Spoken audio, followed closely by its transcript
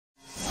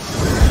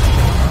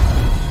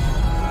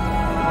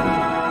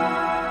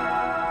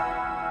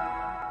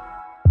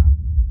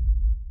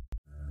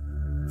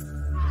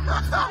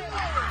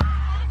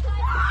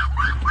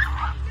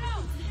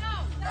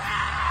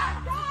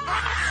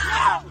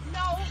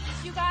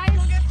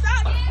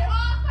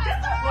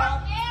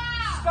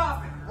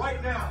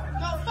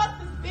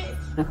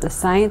If the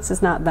science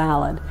is not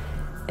valid,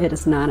 it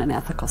is not an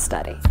ethical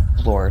study.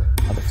 Lord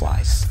of the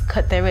Flies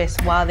cut their wrists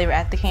while they were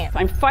at the camp.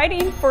 I'm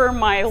fighting for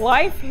my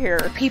life here.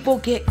 People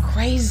get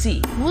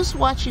crazy. Who's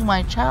watching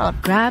my child?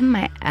 Grab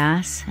my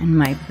ass and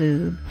my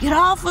boob. Get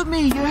off of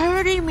me, you're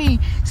hurting me.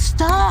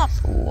 Stop.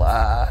 A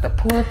lot of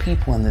poor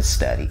people in this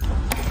study.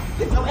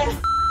 Stop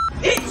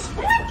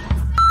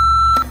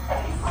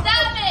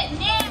it,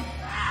 Nick!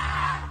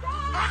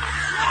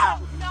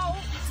 No,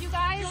 you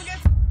guys.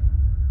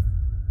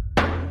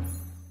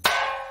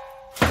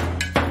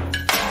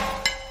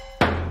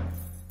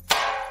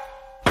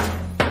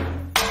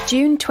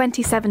 June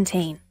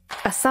 2017,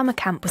 a summer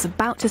camp was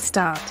about to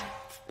start,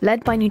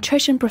 led by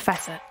nutrition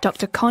professor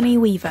Dr. Connie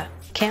Weaver.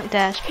 Camp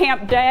Dash.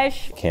 Camp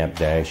Dash. Camp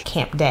Dash.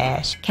 Camp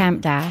Dash.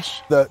 Camp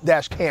Dash. The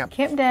Dash Camp.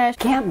 Camp Dash.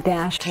 Camp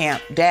Dash.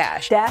 Camp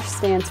Dash. DASH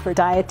stands for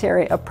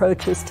Dietary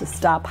Approaches to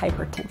Stop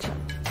Hypertension.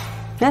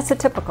 That's a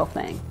typical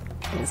thing,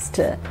 is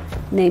to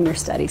name your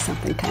study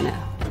something kind of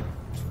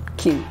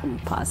cute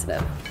and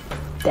positive.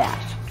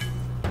 DASH.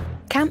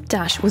 Camp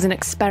Dash was an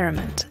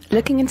experiment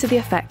looking into the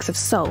effects of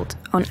salt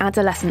on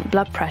adolescent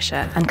blood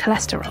pressure and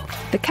cholesterol.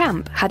 The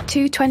camp had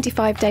two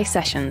 25-day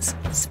sessions,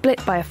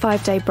 split by a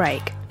 5-day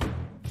break.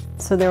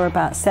 So there were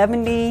about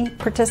 70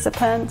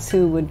 participants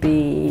who would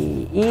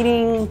be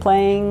eating,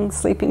 playing,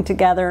 sleeping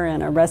together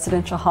in a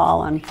residential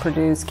hall on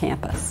Purdue's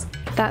campus.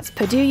 That's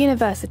Purdue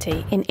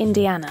University in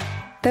Indiana.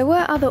 There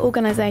were other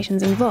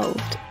organizations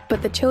involved,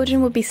 but the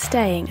children would be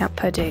staying at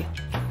Purdue.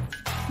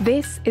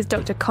 This is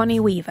Dr. Connie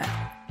Weaver.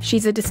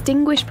 She's a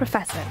distinguished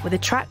professor with a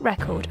track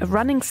record of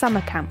running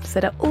summer camps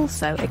that are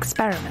also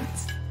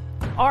experiments.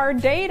 Our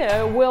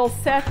data will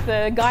set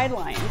the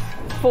guidelines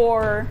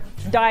for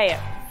diet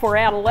for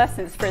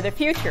adolescents for the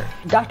future.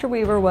 Dr.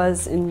 Weaver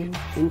was in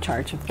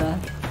charge of the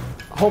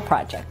whole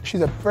project. She's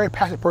a very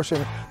passionate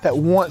person that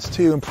wants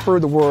to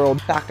improve the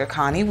world. Dr.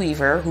 Connie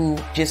Weaver, who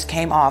just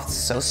came off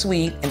so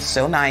sweet and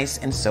so nice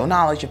and so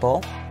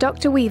knowledgeable.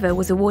 Dr. Weaver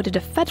was awarded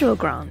a federal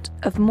grant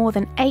of more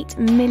than $8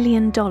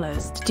 million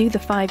to do the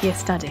 5-year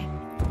study.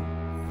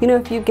 You know,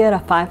 if you get a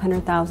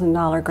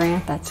 $500,000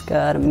 grant, that's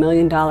good. $1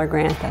 million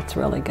grant, that's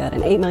really good.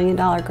 An $8 million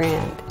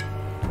grant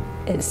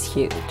is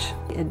huge.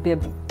 It'd be a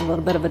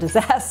little bit of a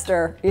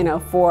disaster, you know,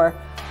 for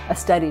a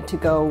study to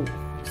go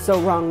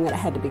so wrong that it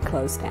had to be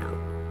closed down.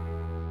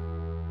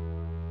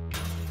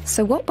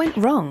 So what went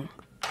wrong?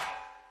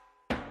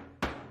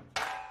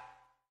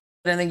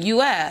 In the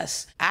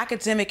U.S.,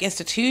 academic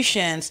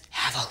institutions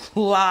have a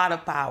lot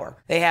of power.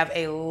 They have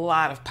a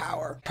lot of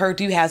power.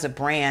 Purdue has a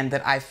brand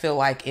that I feel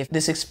like if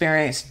this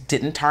experience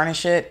didn't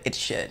tarnish it, it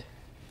should.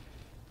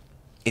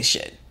 It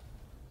should.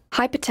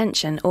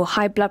 Hypertension or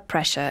high blood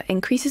pressure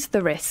increases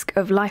the risk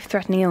of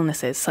life-threatening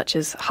illnesses such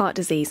as heart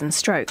disease and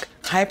stroke.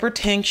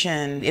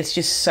 Hypertension is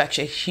just such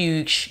a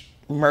huge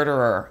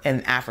murderer in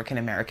the African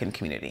American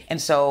community.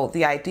 And so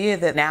the idea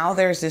that now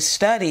there's this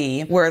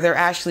study where they're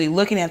actually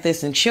looking at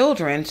this in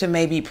children to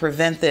maybe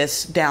prevent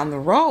this down the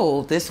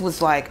road, this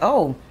was like,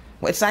 oh,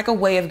 it's like a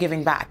way of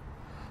giving back.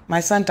 My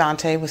son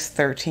Dante was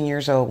 13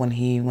 years old when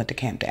he went to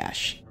Camp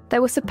Dash.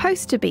 There were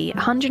supposed to be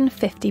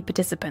 150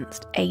 participants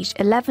aged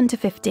 11 to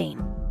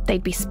 15.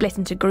 They'd be split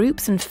into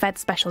groups and fed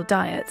special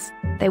diets.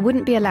 They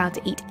wouldn't be allowed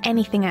to eat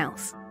anything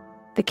else.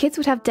 The kids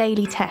would have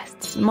daily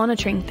tests,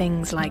 monitoring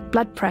things like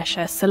blood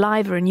pressure,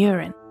 saliva and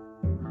urine.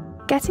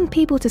 Getting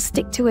people to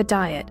stick to a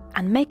diet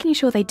and making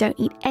sure they don't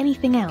eat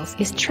anything else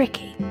is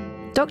tricky.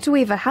 Dr.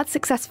 Weaver had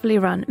successfully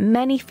run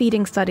many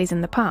feeding studies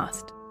in the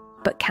past,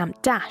 but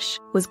Camp Dash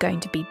was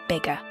going to be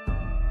bigger.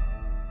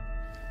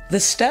 The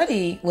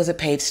study was a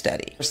paid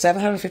study.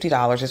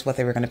 $750 is what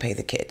they were going to pay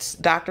the kids.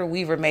 Dr.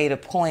 Weaver made a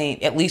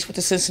point, at least with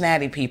the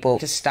Cincinnati people,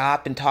 to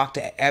stop and talk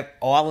to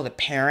all of the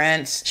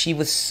parents. She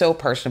was so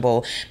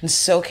personable and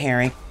so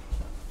caring.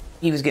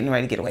 He was getting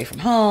ready to get away from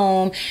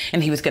home,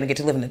 and he was going to get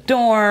to live in the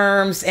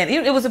dorms. And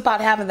it was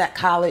about having that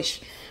college,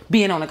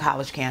 being on a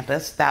college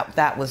campus.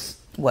 That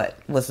was what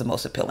was the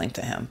most appealing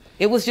to him.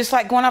 It was just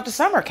like going off to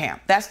summer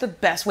camp. That's the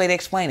best way to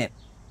explain it.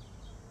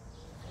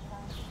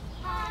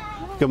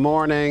 Good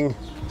morning.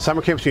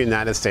 Summer camps in the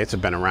United States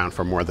have been around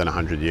for more than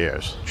 100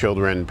 years.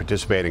 Children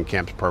participate in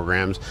camps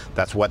programs.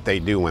 That's what they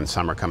do when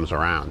summer comes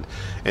around.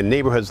 In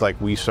neighborhoods like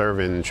we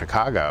serve in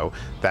Chicago,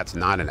 that's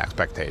not an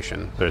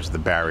expectation. There's the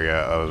barrier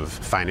of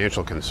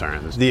financial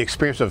concerns. The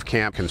experience of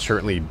camp can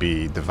certainly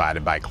be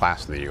divided by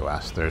class in the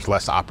U.S. There's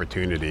less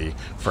opportunity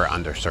for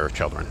underserved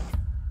children.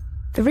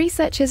 The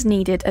researchers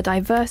needed a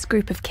diverse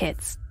group of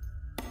kids.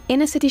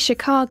 Inner city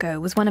Chicago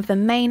was one of the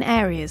main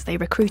areas they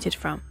recruited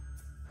from.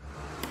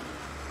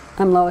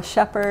 I'm Lois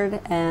Shepard,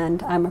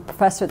 and I'm a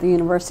professor at the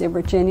University of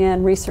Virginia,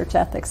 and research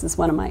ethics is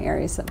one of my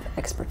areas of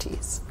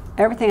expertise.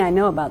 Everything I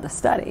know about the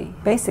study,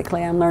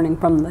 basically I'm learning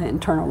from the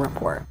internal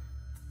report.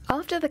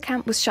 After the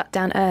camp was shut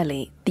down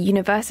early, the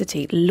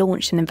university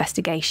launched an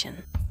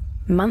investigation.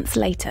 Months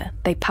later,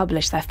 they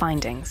published their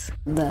findings.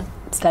 The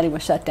study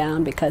was shut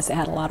down because they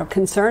had a lot of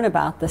concern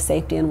about the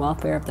safety and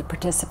welfare of the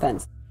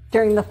participants.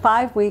 During the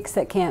 5 weeks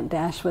that Camp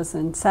Dash was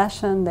in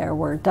session, there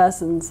were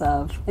dozens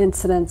of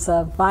incidents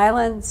of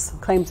violence,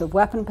 claims of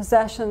weapon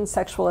possession,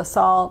 sexual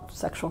assault,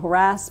 sexual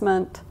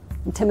harassment,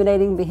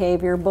 intimidating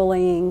behavior,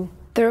 bullying.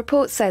 The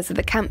report says that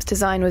the camp's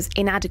design was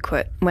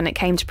inadequate when it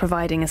came to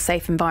providing a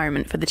safe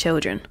environment for the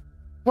children.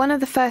 One of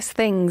the first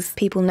things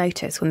people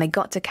noticed when they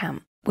got to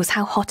camp was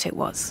how hot it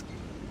was.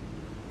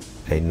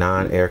 A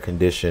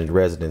non-air-conditioned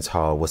residence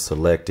hall was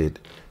selected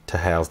to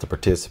house the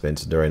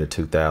participants during the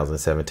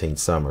 2017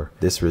 summer.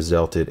 This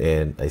resulted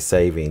in a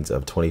savings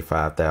of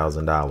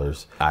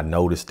 $25,000. I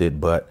noticed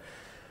it, but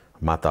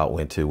my thought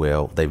went to,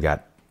 well, they've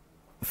got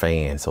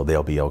fans, so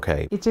they'll be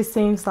okay. It just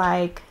seems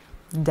like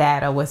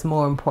data was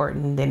more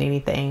important than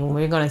anything.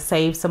 We're going to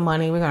save some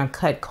money, we're going to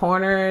cut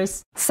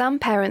corners. Some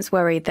parents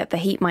worried that the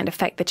heat might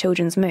affect the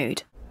children's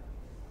mood.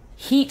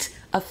 Heat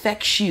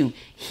affects you.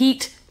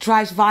 Heat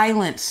drives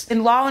violence.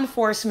 In law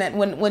enforcement,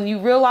 when you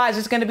realize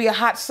it's going to be a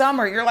hot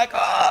summer, you're like,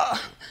 ugh,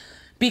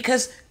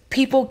 because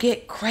people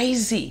get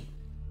crazy.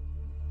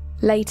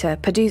 Later,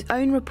 Purdue's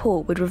own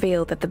report would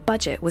reveal that the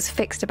budget was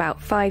fixed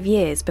about 5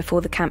 years before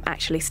the camp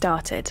actually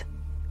started.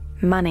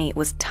 Money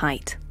was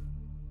tight.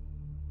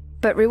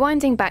 But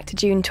rewinding back to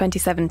June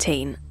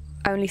 2017,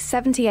 only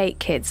 78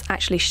 kids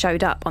actually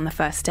showed up on the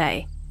first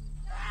day.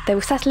 They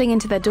were settling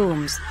into their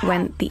dorms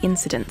when the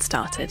incident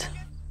started.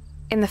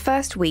 In the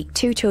first week,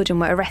 2 children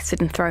were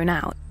arrested and thrown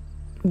out.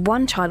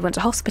 1 child went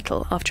to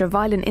hospital after a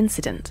violent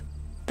incident.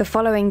 The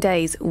following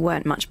days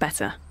weren't much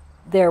better.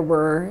 There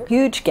were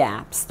huge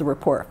gaps, the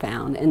report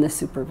found, in the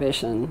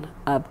supervision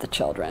of the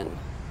children.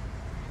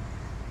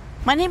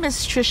 My name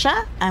is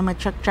Trisha. I'm a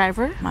truck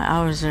driver. My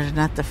hours are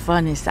not the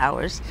funnest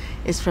hours.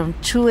 It's from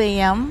 2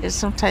 a.m. It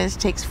sometimes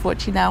takes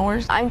 14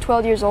 hours. I'm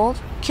 12 years old.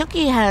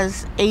 Kilky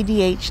has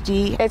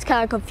ADHD. It's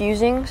kind of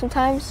confusing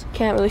sometimes.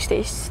 Can't really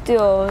stay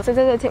still.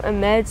 Sometimes I take my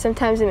meds.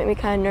 Sometimes they make me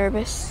kind of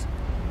nervous.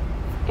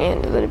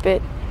 And a little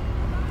bit,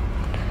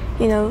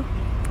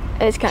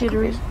 it's kind of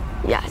jittery.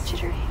 Yeah,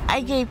 jittery. I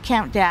gave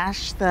Camp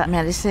Dash the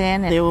medicine,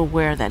 and they were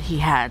aware that he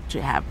had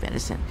to have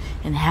medicine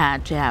and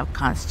had to have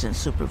constant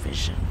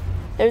supervision.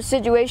 There's a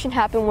situation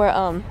happened where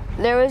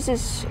there was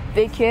this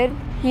big kid.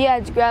 He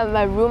had to grab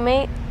my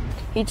roommate.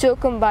 He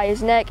took him by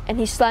his neck and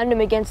he slammed him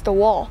against the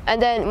wall.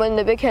 And then when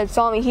the big kid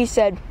saw me, he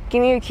said,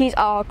 "Give me your keys,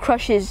 I'll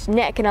crush his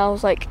neck." And I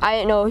was like, I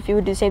didn't know if he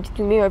would do the same thing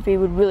to me or if he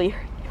would really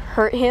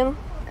hurt him.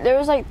 There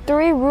was like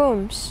 3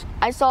 rooms.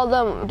 I saw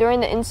them during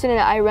the incident.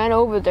 I ran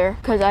over there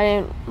because I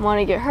didn't want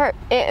to get hurt.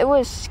 It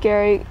was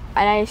scary,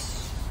 and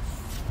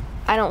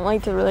I don't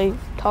like to really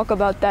talk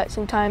about that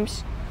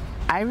sometimes.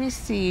 I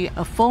received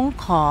a phone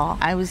call.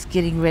 I was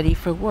getting ready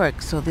for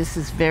work, so this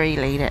is very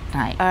late at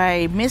night.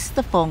 I missed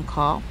the phone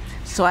call,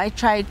 so I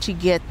tried to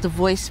get the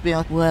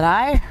voicemail. What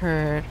I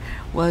heard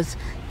was,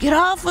 "Get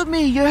off of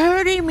me, you're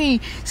hurting me.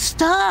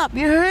 Stop,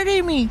 you're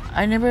hurting me."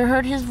 I never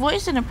heard his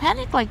voice in a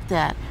panic like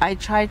that. I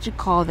tried to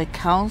call the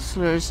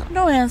counselors,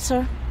 no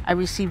answer. I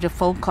received a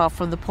phone call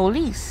from the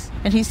police,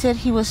 and he said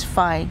he was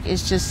fine.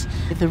 It's just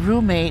the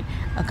roommate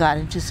got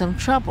into some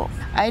trouble.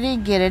 I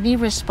didn't get any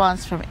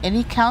response from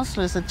any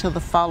counselors until the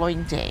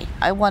following day.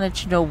 I wanted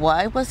to know,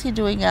 why was he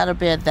doing out of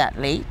bed that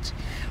late?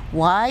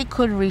 Why I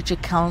couldn't reach a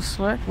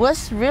counselor?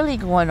 What's really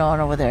going on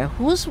over there?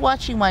 Who's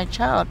watching my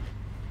child?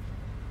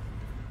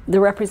 The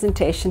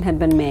representation had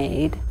been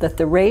made that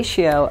the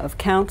ratio of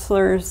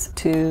counselors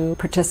to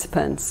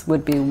participants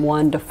would be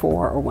 1 to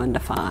 4 or 1 to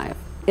 5.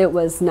 It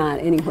was not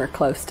anywhere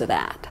close to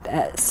that.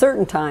 At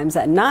certain times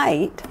at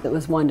night, it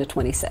was 1 to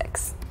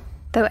 26.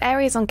 There were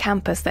areas on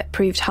campus that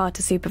proved hard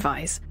to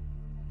supervise.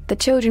 The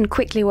children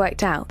quickly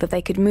worked out that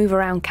they could move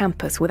around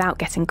campus without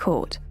getting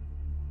caught.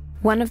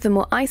 One of the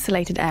more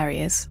isolated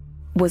areas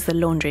was the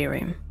laundry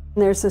room.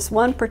 There's this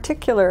one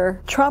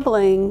particular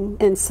troubling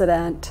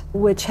incident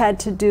which had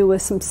to do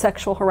with some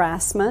sexual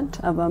harassment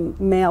of a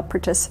male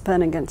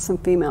participant against some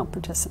female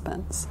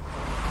participants.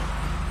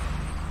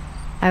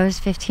 I was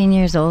 15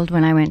 years old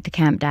when I went to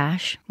Camp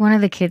Dash. One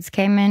of the kids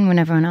came in when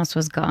everyone else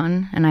was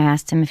gone, and I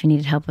asked him if he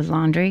needed help with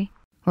laundry.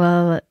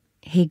 Well,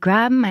 he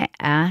grabbed my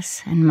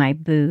ass and my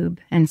boob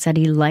and said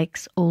he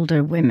likes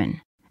older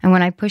women. And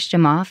when I pushed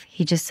him off,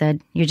 he just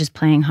said, "You're just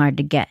playing hard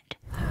to get."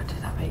 How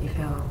did that make you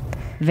feel?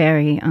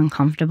 Very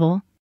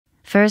uncomfortable.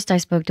 First, I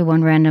spoke to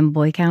one random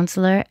boy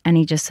counselor, and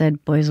he just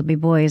said, "Boys will be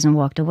boys," and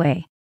walked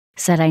away.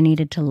 Said I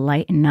needed to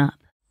lighten up.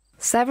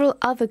 Several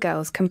other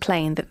girls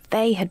complained that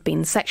they had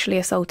been sexually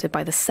assaulted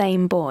by the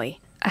same boy.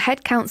 A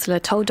head counsellor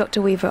told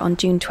Dr. Weaver on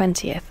June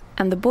 20th,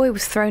 and the boy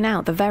was thrown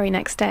out the very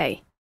next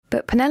day.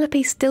 But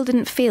Penelope still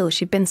didn't feel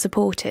she'd been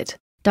supported.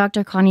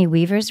 Dr. Connie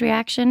Weaver's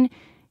reaction,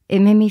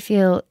 it made me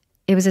feel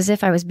it was as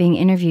if I was being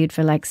interviewed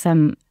for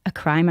a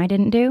crime I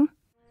didn't do.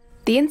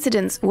 The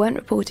incidents weren't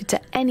reported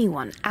to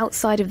anyone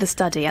outside of the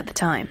study at the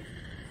time.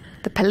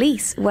 The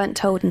police weren't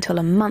told until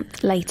a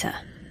month later.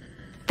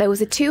 There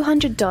was a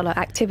 $200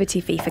 activity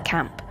fee for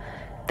camp.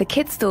 The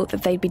kids thought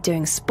that they'd be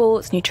doing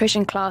sports,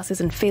 nutrition classes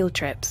and field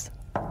trips.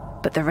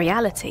 But the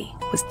reality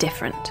was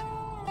different.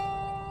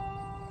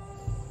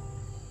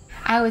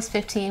 I was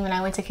 15 when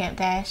I went to Camp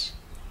Dash.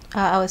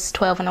 I was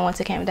 12 when I went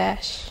to Camp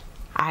Dash.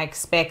 I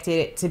expected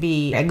it to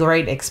be a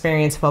great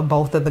experience for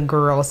both of the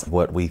girls.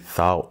 What we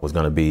thought was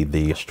going to be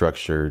the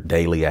structured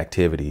daily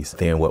activities,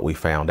 then what we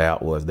found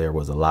out was there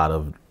was a lot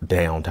of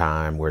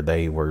downtime where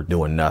they were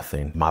doing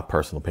nothing. My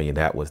personal opinion,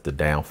 that was the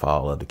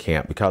downfall of the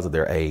camp. Because of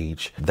their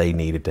age, they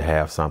needed to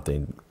have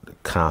something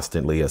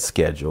constantly, a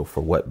schedule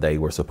for what they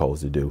were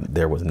supposed to do.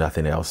 There was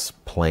nothing else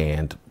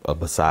planned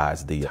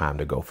besides the time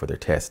to go for their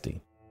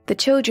testing. The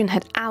children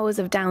had hours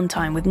of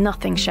downtime with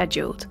nothing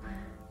scheduled.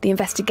 The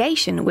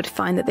investigation would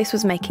find that this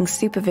was making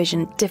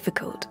supervision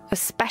difficult,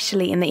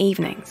 especially in the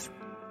evenings.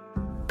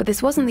 But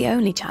this wasn't the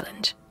only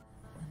challenge.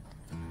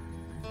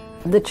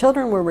 The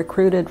children were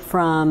recruited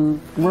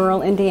from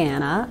rural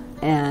Indiana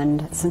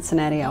and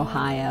Cincinnati,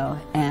 Ohio,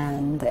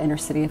 and the inner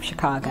city of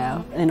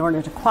Chicago. In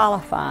order to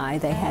qualify,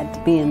 they had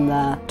to be in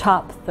the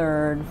top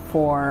third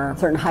for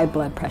certain high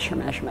blood pressure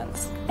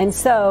measurements. And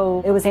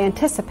so it was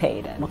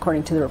anticipated,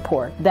 according to the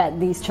report, that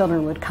these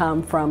children would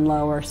come from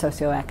lower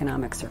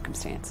socioeconomic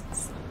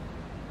circumstances.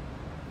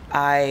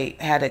 I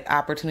had an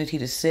opportunity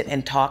to sit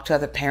and talk to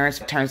other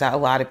parents. It turns out a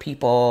lot of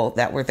people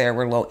that were there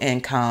were low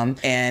income.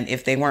 And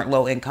if they weren't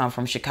low income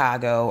from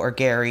Chicago or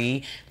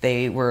Gary,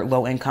 they were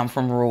low income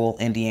from rural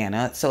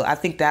Indiana. So I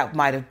think that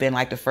might have been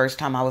like the first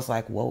time I was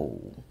like, whoa,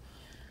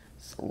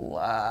 there's a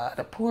lot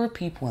of poor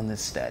people in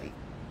this study.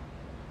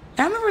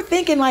 I remember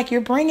thinking, like, you're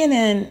bringing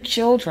in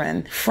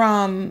children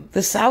from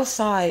the south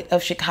side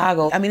of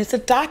Chicago. I mean, it's a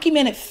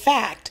documented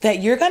fact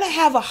that you're going to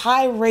have a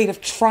high rate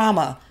of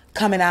trauma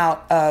coming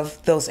out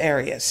of those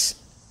areas.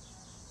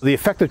 The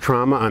effect of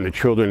trauma on the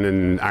children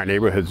in our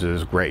neighborhoods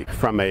is great.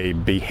 From a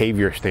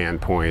behavior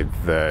standpoint,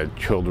 the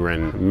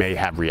children may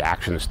have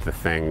reactions to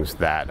things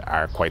that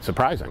are quite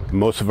surprising.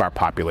 Most of our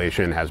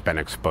population has been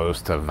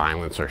exposed to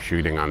violence or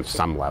shooting on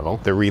some level.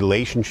 The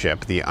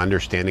relationship, the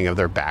understanding of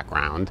their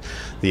background,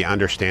 the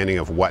understanding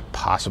of what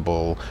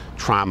possible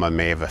trauma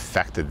may have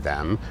affected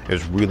them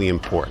is really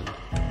important.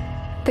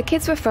 The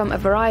kids were from a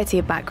variety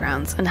of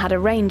backgrounds and had a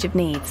range of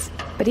needs.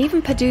 But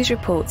even Purdue's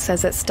report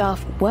says that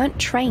staff weren't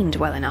trained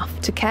well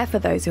enough to care for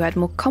those who had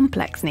more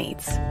complex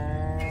needs.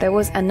 There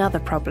was another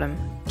problem.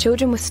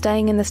 Children were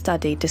staying in the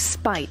study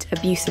despite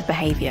abusive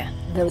behavior.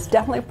 There was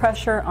definitely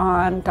pressure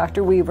on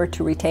Dr. Weaver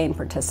to retain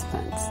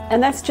participants.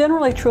 And that's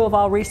generally true of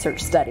all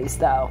research studies,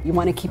 though. You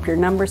want to keep your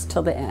numbers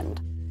till the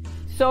end.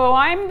 So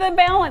I'm the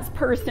balance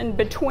person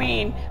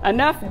between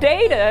enough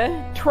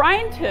data,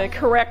 trying to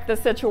correct the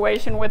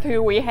situation with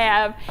who we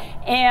have,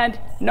 and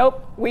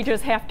nope, we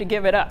just have to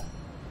give it up.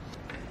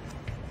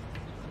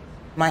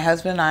 My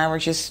husband and I were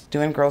just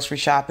doing grocery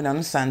shopping on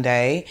a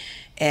Sunday,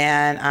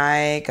 and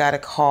I got a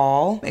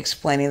call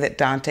explaining that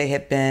Dante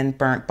had been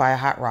burnt by a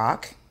hot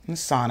rock in the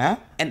sauna.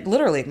 And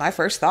literally, my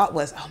first thought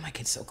was, oh, my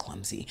kid's so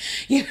clumsy.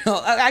 You know,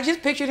 I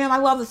just pictured him. I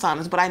love the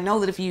saunas, but I know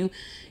that if you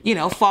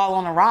fall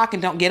on a rock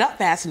and don't get up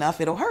fast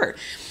enough, it'll hurt.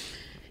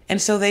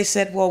 And so they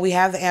said, well, we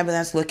have the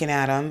ambulance looking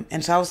at him.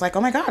 And so I was like,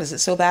 oh my God, is it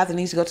so bad that he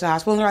needs to go to the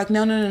hospital? And they're like,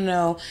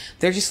 no.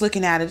 They're just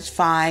looking at it. It's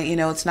fine. You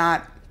know, it's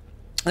not,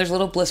 there's a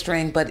little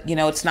blistering, but you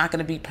know, it's not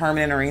going to be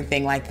permanent or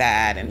anything like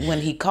that. And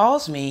when he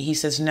calls me, he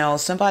says, no,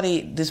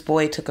 this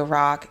boy took a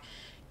rock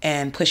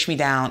and pushed me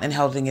down and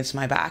held it against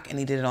my back. And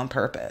he did it on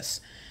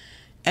purpose.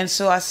 And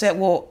so I said,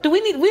 well,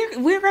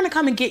 we're going to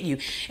come and get you.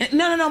 And,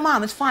 no,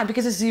 Mom, it's fine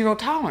because it's zero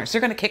tolerance. They're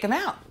going to kick him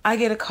out. I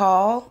get a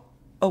call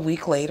a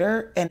week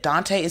later and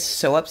Dante is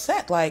so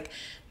upset. Like,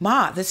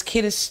 Ma, this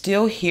kid is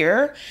still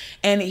here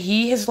and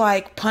he has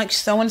like punched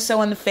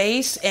so-and-so in the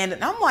face. And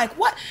I'm like,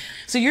 what?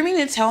 So you're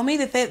meaning to tell me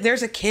that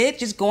there's a kid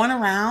just going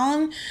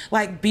around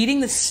like beating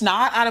the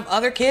snot out of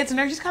other kids and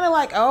they're just kind of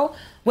like, oh,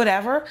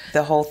 whatever.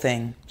 The whole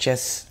thing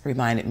just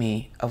reminded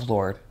me of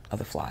Lord of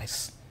the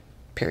Flies,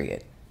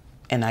 period.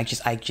 And I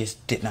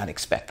just did not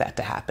expect that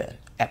to happen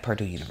at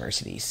Purdue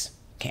University's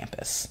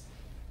campus.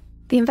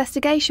 The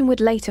investigation would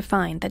later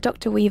find that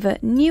Dr. Weaver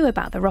knew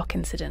about the rock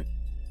incident,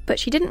 but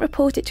she didn't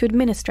report it to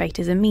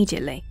administrators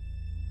immediately.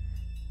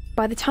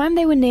 By the time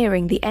they were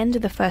nearing the end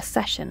of the first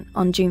session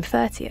on June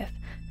 30th,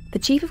 the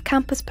chief of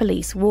campus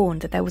police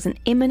warned that there was an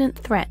imminent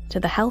threat to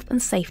the health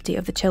and safety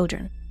of the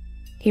children.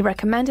 He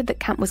recommended that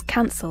camp was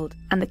cancelled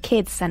and the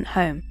kids sent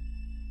home.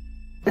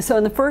 So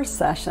in the first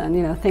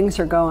session, things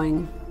are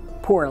going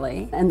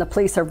poorly, and the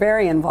police are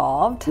very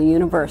involved. The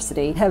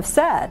university have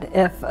said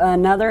if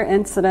another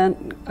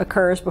incident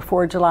occurs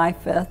before July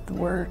 5th,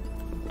 we're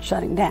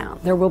shutting down.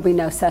 There will be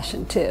no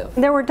session 2.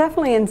 There were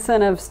definitely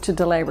incentives to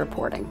delay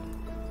reporting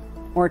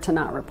or to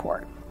not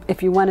report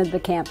if you wanted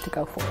the camp to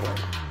go forward.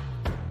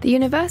 The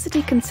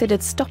university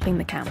considered stopping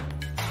the camp,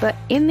 but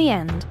in the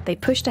end, they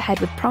pushed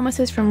ahead with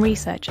promises from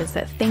researchers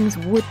that things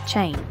would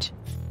change.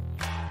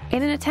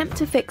 In an attempt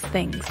to fix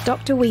things,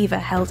 Dr. Weaver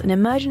held an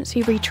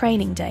emergency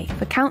retraining day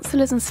for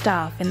counsellors and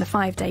staff in the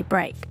 5-day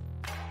break.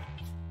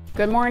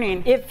 Good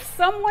morning. If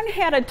someone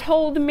had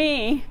told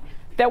me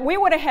that we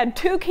would have had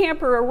 2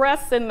 camper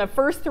arrests in the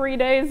first 3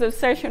 days of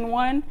session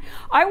 1,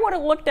 I would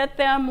have looked at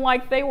them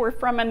like they were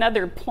from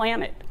another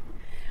planet.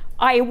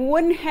 I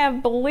wouldn't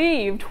have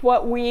believed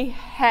what we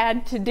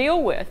had to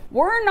deal with.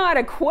 We're not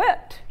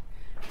equipped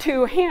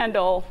to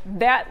handle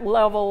that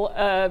level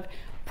of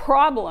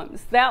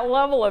problems, that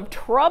level of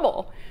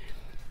trouble.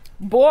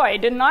 Boy,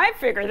 didn't I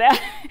figure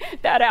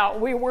that out.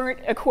 We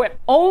weren't equipped.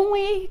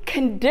 Only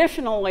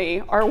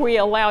conditionally are we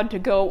allowed to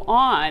go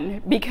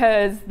on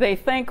because they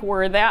think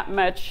we're that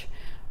much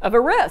of a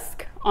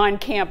risk on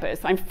campus.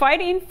 I'm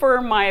fighting for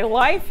my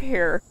life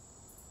here.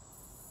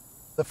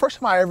 The first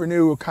time I ever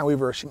knew Connie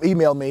Weaver, she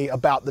emailed me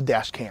about the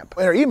DASH camp.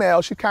 In her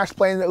email, she kind of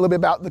explained a little bit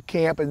about the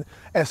camp and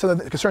some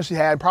of the concerns she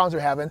had, problems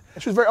they're having.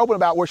 And she was very open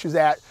about where she was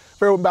at,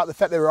 very open about the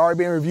fact they were already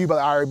being reviewed by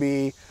the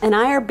IRB. An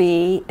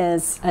IRB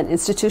is an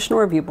institutional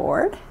review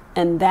board,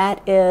 and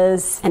that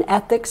is an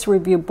ethics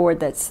review board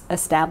that's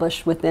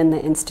established within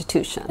the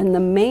institution. And the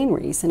main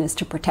reason is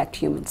to protect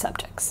human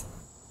subjects.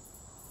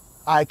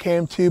 I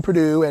came to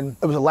Purdue, and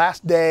it was the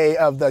last day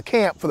of the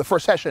camp for the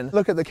first session.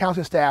 Look at the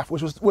counseling staff,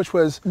 which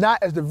was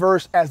not as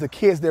diverse as the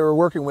kids they were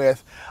working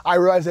with. I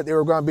realized that they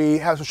were going to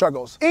have some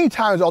struggles.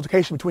 Anytime there's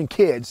altercation between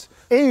kids,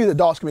 any of the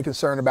adults can be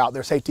concerned about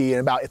their safety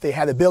and about if they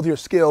had the ability or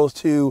skills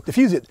to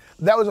diffuse it.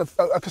 That was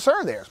a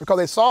concern of theirs because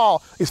they saw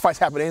these fights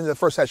happening in the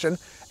first session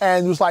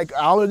and it was like,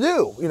 I don't know what to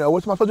do. You know,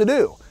 what am I supposed to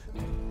do?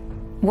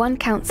 One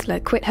counsellor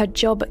quit her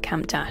job at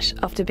Camp Dash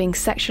after being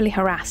sexually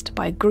harassed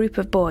by a group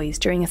of boys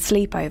during a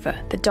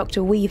sleepover that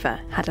Dr. Weaver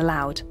had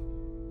allowed.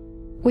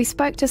 We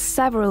spoke to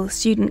several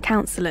student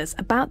counsellors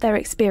about their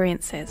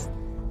experiences,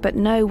 but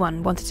no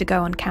one wanted to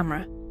go on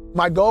camera.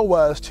 My goal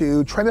was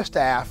to train the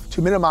staff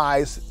to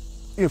minimize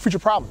future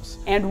problems.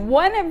 And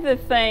one of the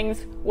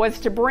things was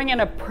to bring in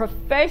a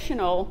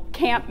professional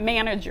camp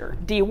manager,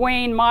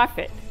 Dwayne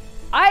Moffitt.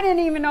 I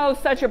didn't even know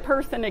such a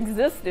person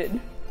existed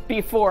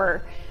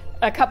before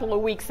a couple of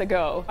weeks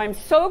ago. I'm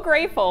so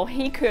grateful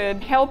he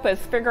could help us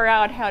figure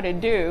out how to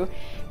do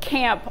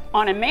camp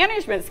on a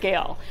management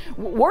scale.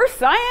 We're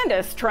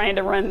scientists trying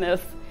to run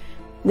this.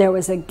 There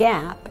was a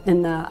gap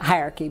in the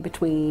hierarchy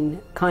between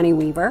Connie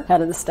Weaver,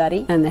 head of the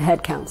study, and the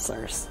head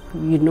counselors.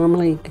 You'd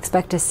normally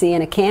expect to see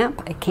in a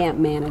camp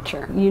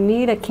manager. You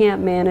need a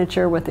camp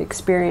manager with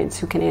experience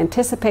who can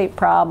anticipate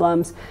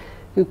problems,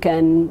 who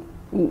can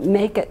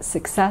make it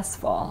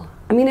successful.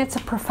 I mean, it's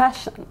a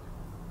profession.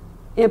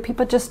 You know,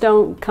 people just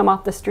don't come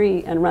off the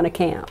street and run a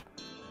camp.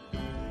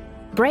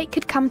 Break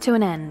had come to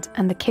an end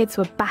and the kids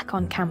were back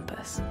on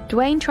campus.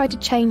 Dwayne tried to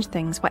change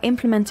things by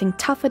implementing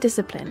tougher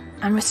discipline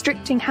and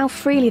restricting how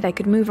freely they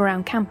could move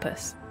around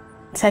campus.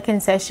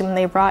 Second session, when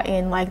they brought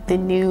in like the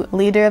new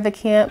leader of the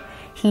camp,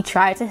 he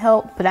tried to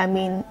help, but I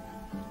mean,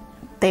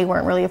 they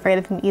weren't really afraid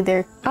of him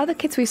either. Other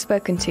kids we've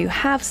spoken to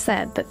have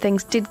said that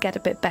things did get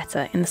a bit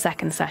better in the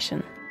second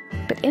session,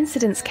 but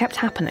incidents kept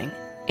happening,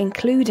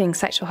 including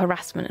sexual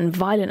harassment and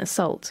violent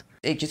assault.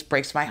 It just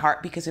breaks my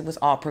heart because it was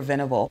all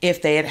preventable.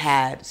 If they had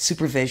had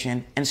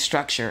supervision and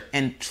structure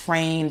and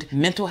trained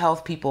mental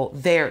health people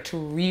there to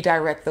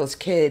redirect those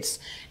kids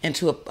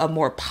into a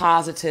more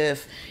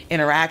positive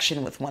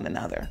interaction with one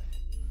another.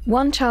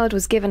 One child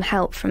was given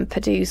help from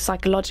Purdue's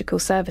psychological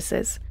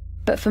services,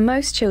 but for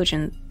most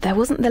children, there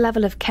wasn't the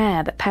level of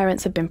care that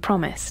parents had been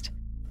promised.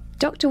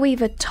 Dr.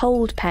 Weaver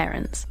told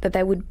parents that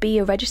there would be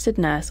a registered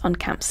nurse on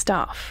camp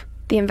staff.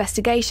 The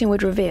investigation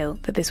would reveal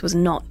that this was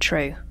not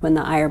true. When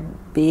the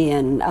IRB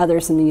and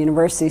others in the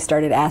university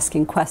started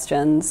asking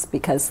questions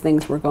because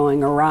things were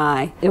going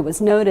awry, it was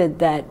noted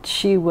that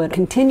she would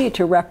continue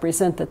to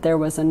represent that there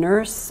was a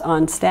nurse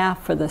on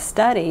staff for the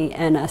study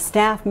and a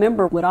staff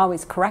member would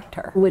always correct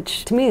her,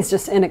 which to me is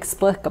just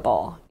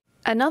inexplicable.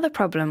 Another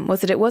problem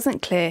was that it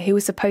wasn't clear who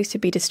was supposed to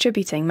be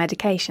distributing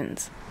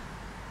medications.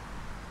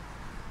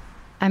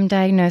 I'm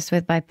diagnosed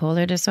with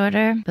bipolar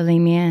disorder,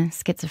 bulimia,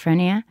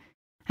 schizophrenia.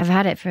 I've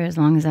had it for as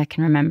long as I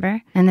can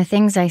remember. And the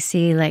things I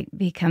see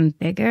become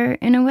bigger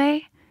in a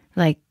way.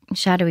 Like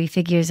shadowy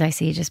figures I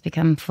see just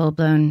become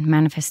full-blown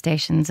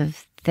manifestations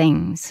of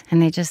things. And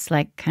they just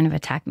kind of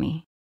attack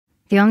me.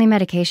 The only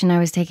medication I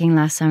was taking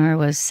last summer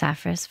was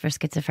Safras for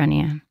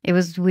schizophrenia. It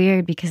was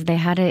weird because they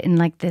had it in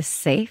this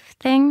safe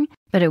thing,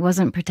 but it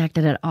wasn't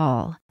protected at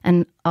all.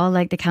 And all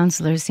the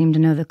counselors seemed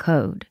to know the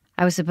code.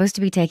 I was supposed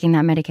to be taking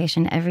that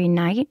medication every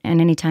night and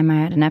anytime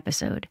I had an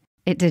episode.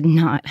 It did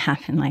not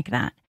happen like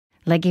that.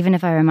 Even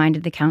if I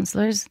reminded the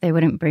counselors, they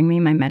wouldn't bring me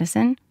my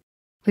medicine.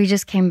 We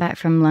just came back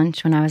from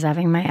lunch when I was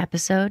having my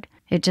episode.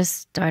 It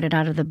just started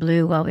out of the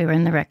blue while we were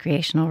in the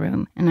recreational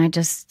room, and I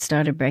just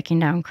started breaking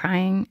down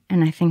crying,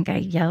 and I think I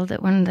yelled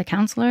at one of the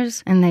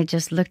counselors, and they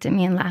just looked at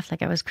me and laughed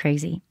like I was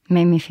crazy.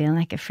 Made me feel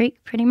like a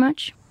freak, pretty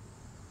much.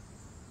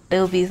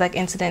 There would be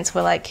incidents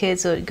where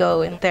kids would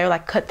go and they're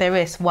cut their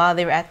wrists while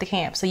they were at the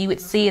camp. So you would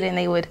see it and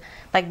they would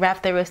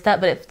wrap their wrist up,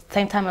 but at the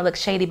same time it looked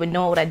shady, but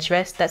no one would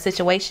address that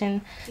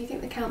situation. Do you think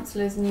the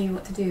counsellors knew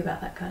what to do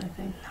about that kind of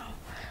thing? No.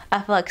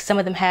 I feel like some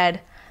of them had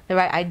the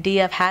right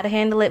idea of how to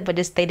handle it, but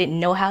just they didn't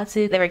know how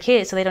to. They were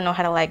kids, so they don't know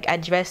how to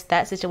address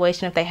that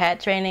situation. If they had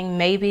training,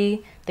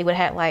 maybe they would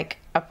have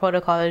a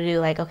protocol to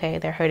do okay,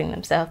 they're hurting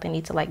themselves, they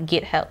need to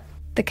get help.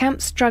 The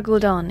camp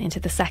struggled on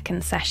into the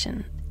second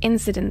session.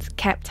 Incidents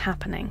kept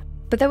happening,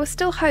 but there was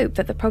still hope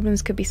that the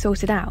problems could be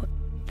sorted out.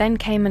 Then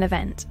came an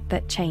event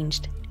that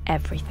changed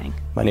everything.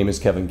 My name is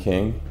Kevin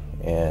King,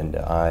 and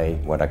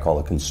what I call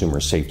a consumer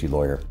safety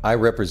lawyer. I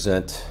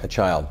represent a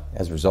child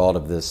as a result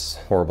of this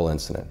horrible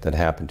incident that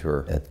happened to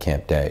her at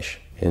Camp Dash.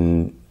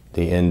 In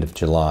the end of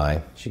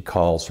July, she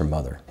calls her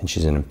mother and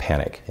she's in a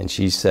panic. And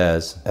she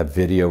says a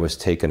video was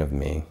taken of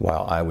me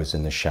while I was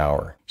in the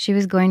shower. She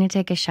was going to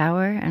take a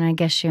shower, and I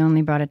guess she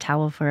only brought a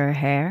towel for her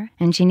hair.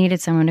 And she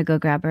needed someone to go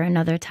grab her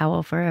another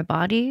towel for her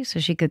body so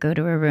she could go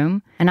to her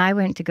room. And I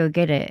went to go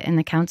get it, and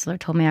the counselor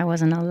told me I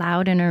wasn't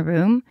allowed in her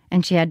room,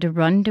 and she had to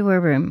run to her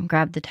room,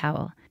 grab the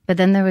towel. But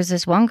then there was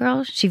this one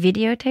girl, she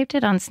videotaped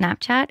it on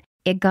Snapchat.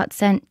 It got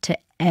sent to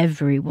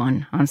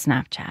everyone on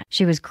Snapchat.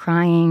 She was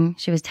crying,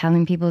 she was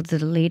telling people to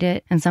delete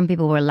it, and some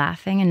people were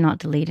laughing and not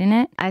deleting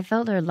it. I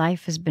felt her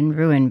life has been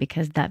ruined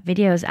because that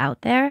video is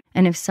out there,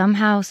 and if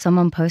somehow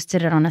someone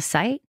posted it on a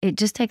site, it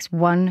just takes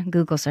one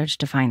Google search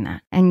to find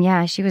that. And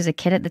yeah, she was a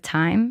kid at the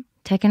time.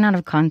 Taken out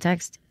of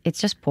context, it's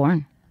just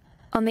porn.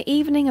 On the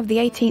evening of the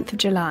 18th of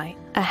July,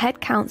 a head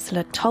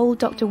counsellor told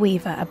Dr.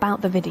 Weaver about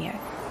the video.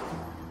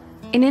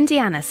 In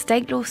Indiana,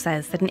 state law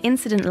says that an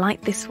incident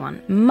like this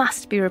one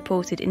must be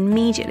reported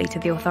immediately to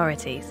the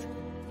authorities.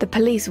 The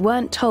police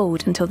weren't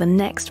told until the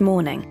next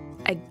morning.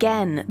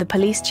 Again, the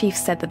police chief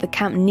said that the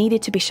camp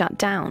needed to be shut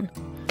down.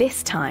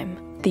 This time,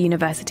 the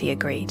university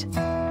agreed.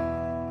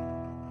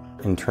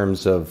 In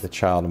terms of the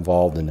child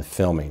involved in the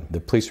filming, the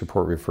police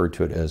report referred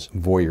to it as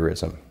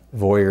voyeurism.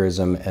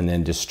 Voyeurism and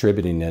then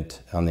distributing it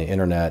on the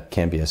internet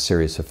can be a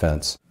serious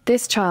offense.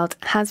 This child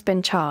has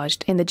been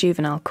charged in the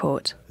juvenile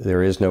court.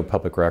 There is no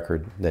public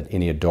record that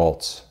any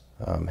adults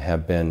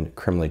have been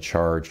criminally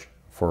charged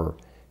for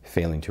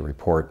failing to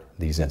report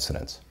these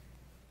incidents.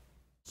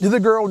 Did the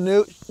girl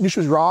knew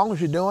she was wrong, what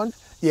she was doing?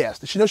 Yes.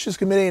 Did she know she was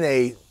committing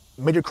a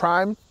major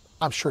crime?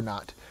 I'm sure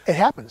not. It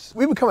happens.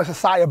 We become a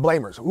society of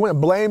blamers. We want to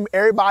blame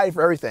everybody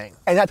for everything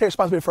and not take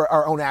responsibility for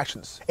our own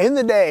actions. In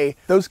the day,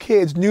 those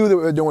kids knew that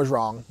what they were doing was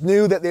wrong,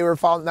 knew that they were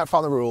not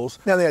following the rules.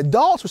 Now the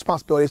adults'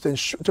 responsibility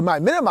is to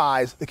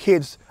minimize the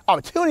kids'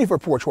 opportunity for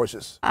poor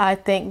choices. I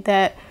think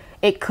that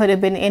it could have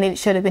been and it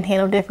should have been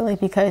handled differently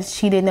because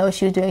she didn't know what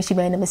she was doing. She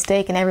made a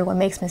mistake, and everyone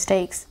makes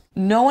mistakes.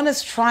 No one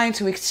is trying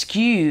to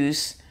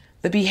excuse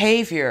the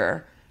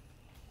behavior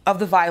of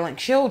the violent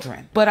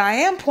children. But I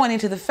am pointing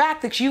to the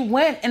fact that you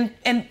went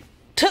and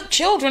took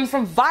children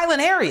from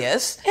violent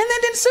areas and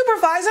then didn't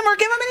supervise them or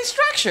give them any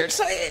structure.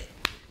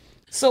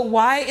 So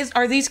why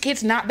are these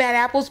kids not bad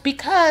apples?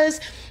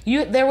 Because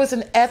there was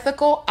an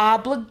ethical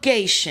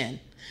obligation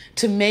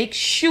to make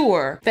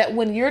sure that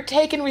when you're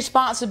taking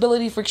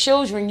responsibility for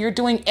children, you're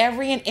doing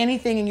every and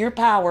anything in your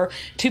power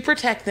to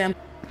protect them.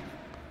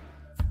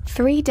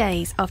 3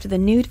 days after the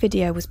nude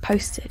video was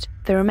posted,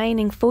 the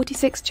remaining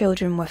 46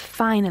 children were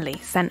finally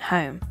sent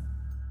home.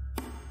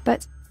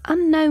 But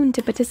unknown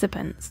to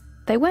participants,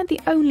 they weren't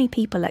the only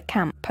people at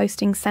camp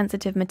posting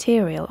sensitive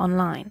material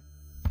online.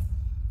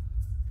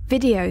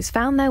 Videos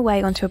found their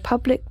way onto a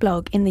public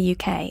blog in the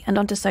UK and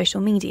onto social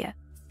media.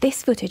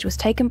 This footage was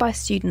taken by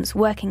students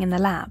working in the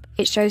lab.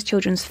 It shows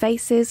children's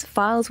faces,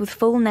 files with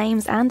full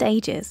names and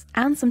ages,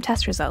 and some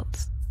test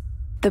results.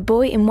 The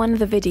boy in one of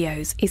the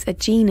videos is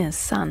Agina's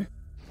son.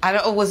 I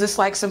don't know, was this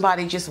like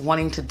somebody just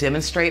wanting to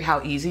demonstrate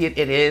how easy it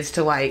is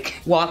to like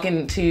walk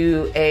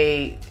into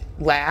a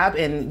lab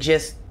and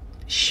just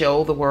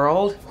show the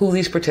world who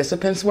these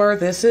participants were?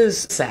 This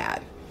is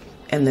sad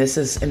and this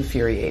is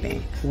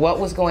infuriating. What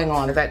was going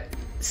on is that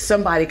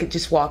somebody could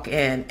just walk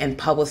in and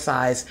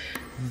publicize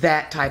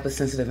that type of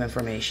sensitive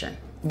information.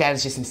 That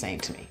is just insane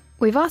to me.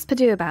 We've asked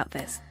Purdue about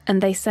this,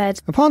 and they said,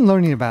 upon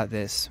learning about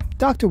this,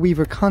 Dr.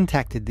 Weaver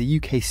contacted the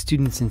UK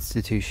Students'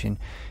 Institution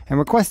and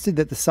requested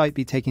that the site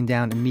be taken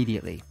down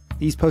immediately.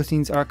 These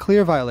postings are a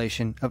clear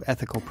violation of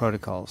ethical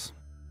protocols.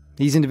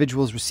 These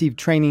individuals received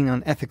training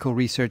on ethical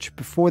research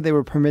before they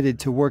were permitted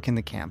to work in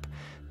the camp.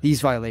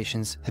 These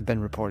violations have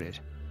been reported.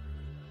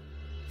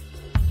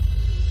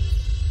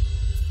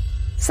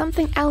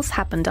 Something else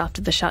happened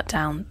after the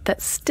shutdown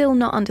that's still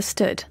not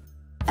understood.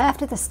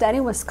 After the study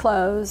was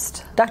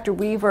closed, Dr.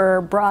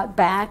 Weaver brought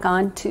back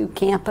onto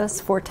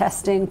campus for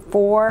testing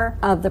 4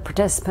 of the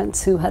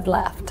participants who had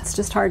left. It's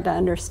just hard to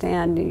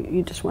understand.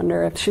 You just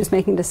wonder if she was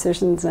making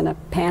decisions in a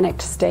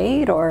panicked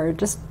state or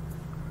just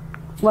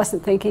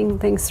wasn't thinking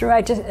things through.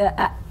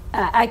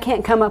 I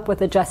can't come up with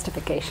a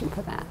justification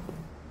for that.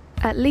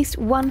 At least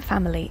one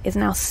family is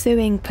now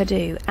suing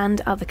Purdue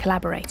and other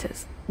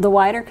collaborators. The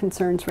wider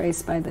concerns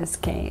raised by this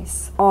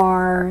case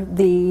are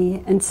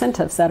the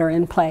incentives that are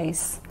in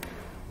place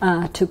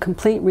to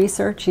complete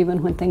research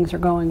even when things are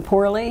going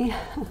poorly,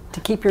 to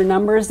keep your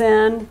numbers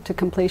in, to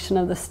completion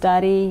of the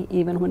study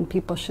even when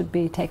people should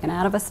be taken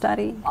out of a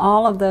study.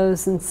 All of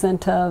those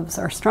incentives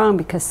are strong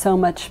because so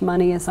much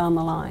money is on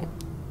the line.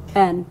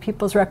 And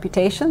people's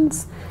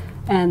reputations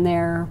and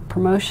their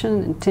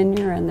promotion and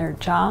tenure and their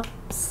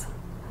jobs.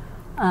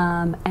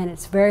 And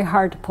it's very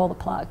hard to pull the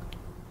plug.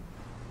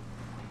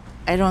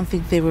 I don't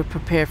think they were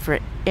prepared for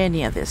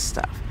any of this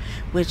stuff,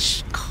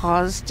 which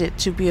caused it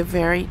to be a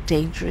very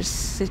dangerous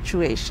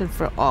situation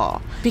for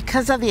all.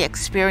 Because of the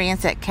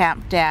experience at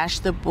Camp Dash,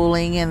 the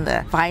bullying and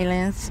the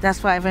violence,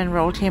 that's why I've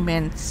enrolled him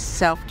in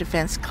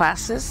self-defense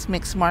classes,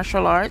 mixed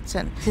martial arts,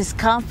 and his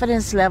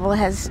confidence level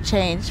has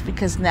changed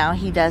because now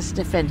he does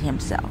defend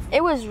himself.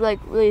 It was like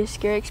really a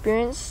scary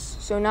experience,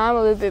 so now I'm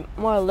a little bit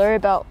more alert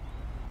about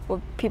what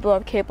people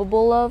are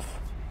capable of.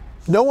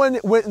 No one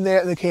went in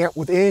there in the camp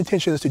with any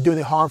intentions to do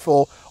anything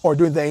harmful or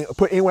do anything,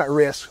 put anyone at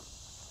risk,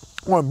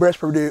 or embarrass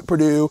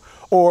Purdue,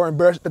 or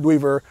embarrass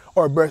Weaver,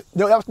 or embarrass,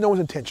 no, that was no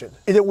one's intention.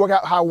 It didn't work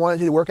out how I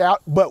wanted it to work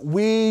out, but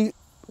we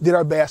did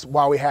our best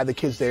while we had the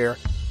kids there.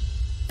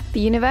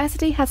 The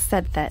university has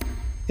said that.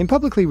 In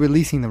publicly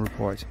releasing the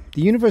report,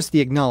 the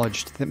university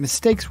acknowledged that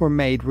mistakes were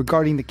made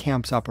regarding the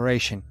camp's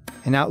operation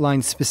and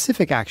outlined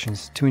specific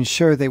actions to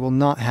ensure they will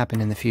not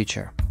happen in the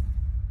future.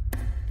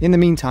 In the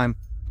meantime,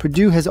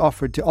 Purdue has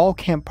offered to all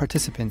camp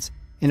participants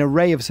an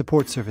array of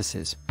support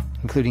services,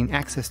 including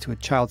access to a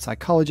child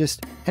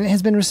psychologist, and it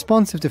has been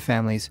responsive to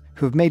families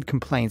who have made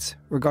complaints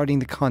regarding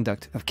the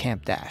conduct of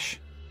Camp Dash.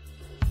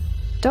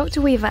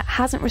 Dr. Weaver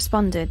hasn't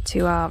responded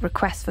to our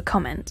request for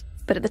comment,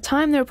 but at the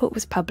time the report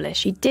was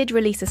published, she did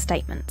release a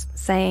statement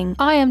saying,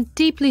 "I am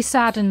deeply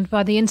saddened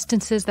by the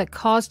instances that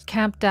caused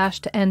Camp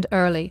Dash to end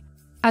early.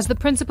 As the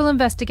principal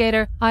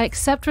investigator, I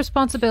accept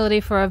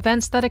responsibility for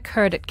events that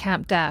occurred at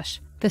Camp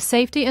Dash. The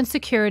safety and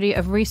security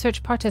of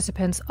research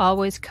participants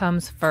always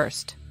comes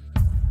first."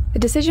 The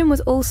decision was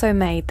also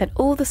made that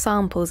all the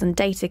samples and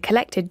data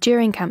collected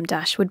during Camp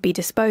Dash would be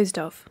disposed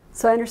of.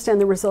 So I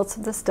understand the results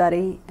of the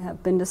study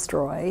have been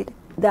destroyed.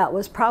 That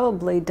was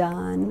probably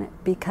done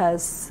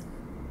because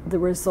the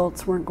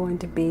results weren't going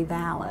to be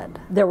valid.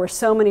 There were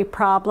so many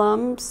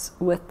problems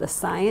with the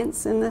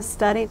science in this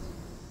study.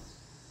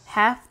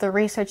 Half the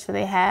research that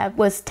they had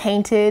was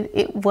tainted.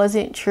 It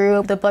wasn't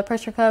true. The blood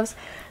pressure cuffs,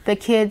 the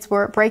kids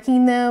were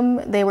breaking them.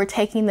 They were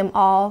taking them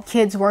off.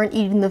 Kids weren't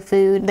eating the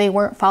food. They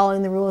weren't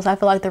following the rules. I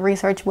feel like the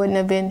research wouldn't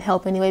have been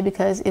help anyway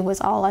because it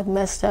was all like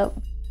messed up.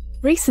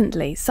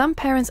 Recently, some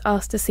parents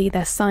asked to see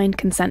their signed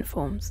consent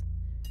forms.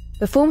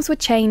 The forms were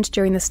changed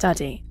during the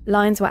study,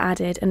 lines were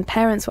added, and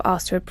parents were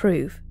asked to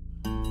approve.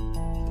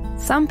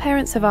 Some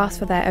parents have asked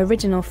for their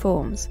original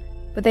forms,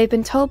 but they've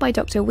been told by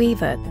Dr.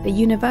 Weaver that the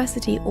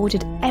university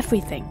ordered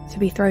everything to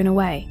be thrown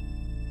away.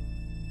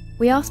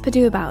 We asked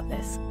Purdue about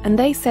this, and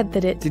they said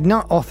that it did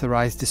not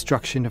authorize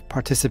destruction of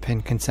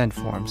participant consent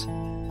forms.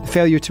 The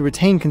failure to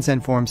retain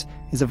consent forms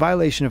is a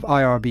violation of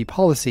IRB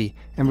policy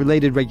and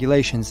related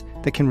regulations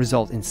that can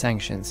result in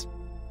sanctions.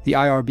 The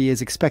IRB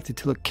is expected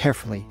to look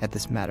carefully at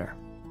this matter.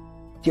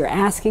 You're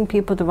asking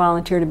people to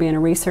volunteer to be in a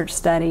research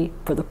study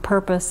for the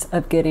purpose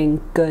of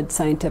getting good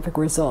scientific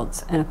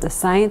results. And if the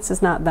science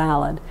is not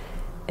valid,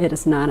 it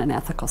is not an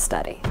ethical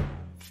study.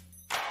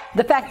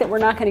 The fact that we're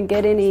not going to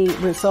get any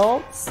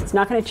results, it's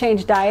not going to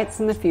change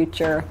diets in the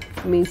future,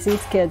 means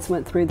these kids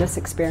went through this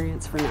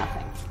experience for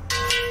nothing.